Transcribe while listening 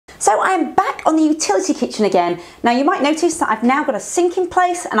So I'm back on the utility kitchen again. Now you might notice that I've now got a sink in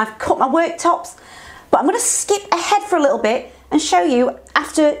place and I've cut my worktops, but I'm going to skip ahead for a little bit and show you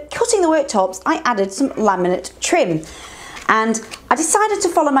after cutting the worktops I added some laminate trim. And I decided to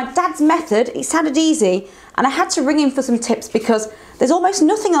follow my dad's method. It sounded easy and I had to ring him for some tips because there's almost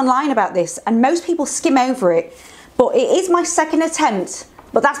nothing online about this and most people skim over it. But it is my second attempt.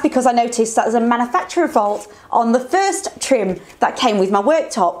 But that's because I noticed that there's a manufacturer fault on the first trim that came with my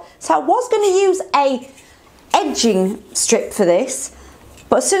worktop. So I was going to use a edging strip for this,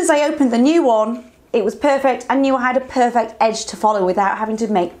 but as soon as I opened the new one, it was perfect. I knew I had a perfect edge to follow without having to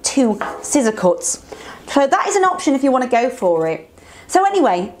make 2 scissor cuts. So that is an option if you want to go for it. So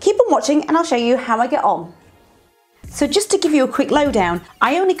anyway, keep on watching and I'll show you how I get on. So just to give you a quick lowdown,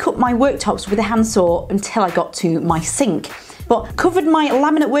 I only cut my worktops with a handsaw until I got to my sink. But covered my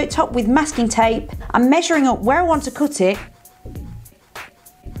laminate worktop with masking tape. I'm measuring up where I want to cut it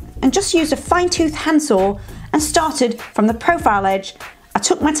and just used a fine-tooth handsaw and started from the profile edge. I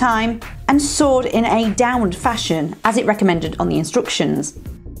took my time and sawed in a downward fashion as it recommended on the instructions.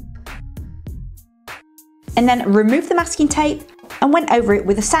 And then removed the masking tape and went over it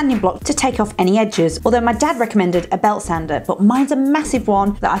with a sanding block to take off any edges, although my dad recommended a belt sander, but mine's a massive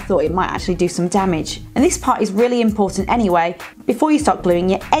one that I thought it might actually do some damage. And this part is really important anyway, before you start gluing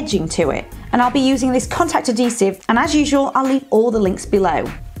your edging to it. And I'll be using this contact adhesive, and as usual, I'll leave all the links below.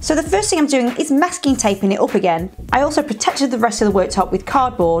 So the first thing I'm doing is masking taping it up again. I also protected the rest of the worktop with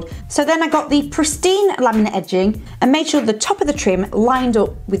cardboard. So then I got the pristine laminate edging and made sure the top of the trim lined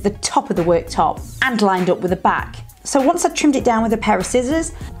up with the top of the worktop and lined up with the back. So once I trimmed it down with a pair of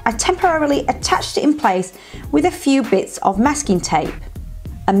scissors, I temporarily attached it in place with a few bits of masking tape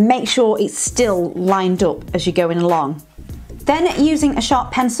and make sure it's still lined up as you're going along. Then using a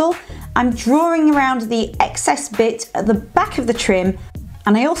sharp pencil, I'm drawing around the excess bit at the back of the trim,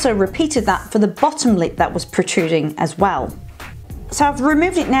 and I also repeated that for the bottom lip that was protruding as well. So I've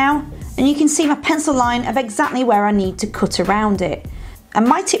removed it now and you can see my pencil line of exactly where I need to cut around it. And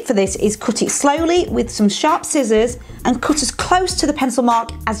my tip for this is cut it slowly with some sharp scissors and cut as close to the pencil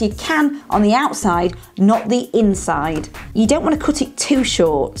mark as you can on the outside, not the inside. You don't want to cut it too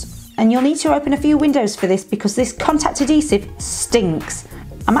short. And you'll need to open a few windows for this because this contact adhesive stinks.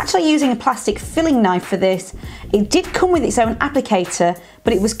 I'm actually using a plastic filling knife for this. It did come with its own applicator,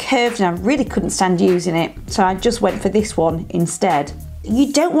 but it was curved and I really couldn't stand using it. So I just went for this one instead.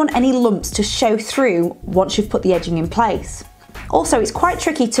 You don't want any lumps to show through once you've put the edging in place. Also, it's quite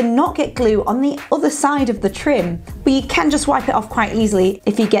tricky to not get glue on the other side of the trim, but you can just wipe it off quite easily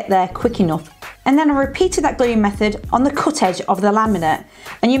if you get there quick enough. And then I repeated that gluing method on the cut edge of the laminate.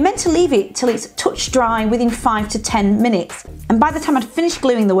 And you're meant to leave it till it's touch dry within 5 to 10 minutes. And by the time I'd finished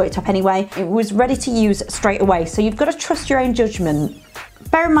gluing the worktop anyway, it was ready to use straight away. So you've got to trust your own judgment.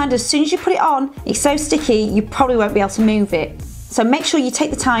 Bear in mind, as soon as you put it on, it's so sticky, you probably won't be able to move it. So make sure you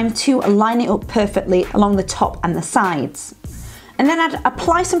take the time to line it up perfectly along the top and the sides. And then I'd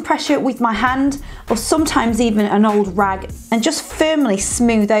apply some pressure with my hand or sometimes even an old rag and just firmly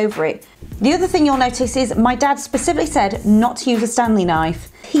smooth over it. The other thing you'll notice is my dad specifically said not to use a Stanley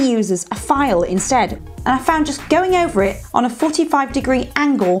knife. He uses a file instead. And I found just going over it on a 45-degree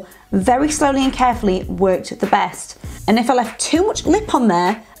angle very slowly and carefully worked the best. And if I left too much lip on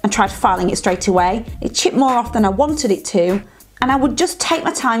there and tried filing it straight away, it chipped more off than I wanted it to. And I would just take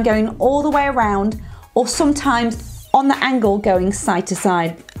my time going all the way around, or sometimes on the angle going side to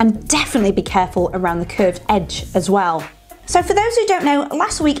side, and definitely be careful around the curved edge as well. So for those who don't know,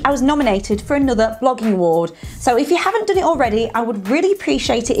 last week I was nominated for another blogging award. So if you haven't done it already, I would really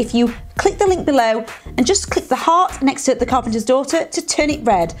appreciate it if you click the link below and just click the heart next to the Carpenter's Daughter to turn it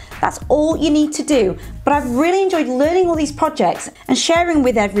red. That's all you need to do. But I've really enjoyed learning all these projects and sharing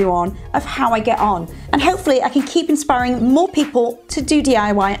with everyone of how I get on. And hopefully I can keep inspiring more people to do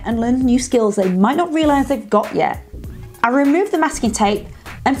DIY and learn new skills they might not realise they've got yet. I removed the masking tape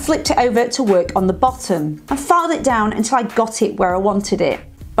and flipped it over to work on the bottom and filed it down until I got it where I wanted it.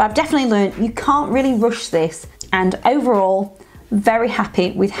 But I've definitely learned you can't really rush this, and overall, very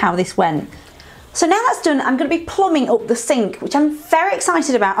happy with how this went. So now that's done, I'm going to be plumbing up the sink, which I'm very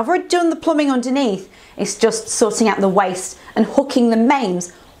excited about. I've already done the plumbing underneath. It's just sorting out the waste and hooking the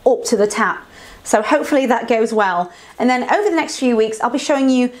mains up to the tap. So hopefully that goes well. And then over the next few weeks, I'll be showing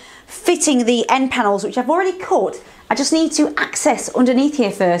you fitting the end panels, which I've already cut. I just need to access underneath here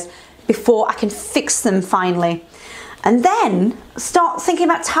first before I can fix them finally. And then start thinking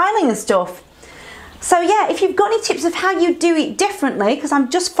about tiling and stuff. So yeah, if you've got any tips of how you do it differently, because I'm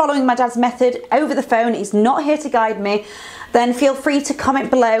just following my dad's method over the phone, he's not here to guide me, then feel free to comment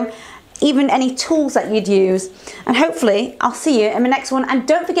below. even any tools that you'd use. And hopefully I'll see you in my next one. And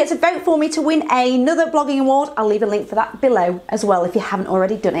don't forget to vote for me to win another blogging award. I'll leave a link for that below as well if you haven't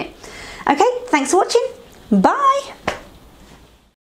already done it. Okay, thanks for watching. Bye.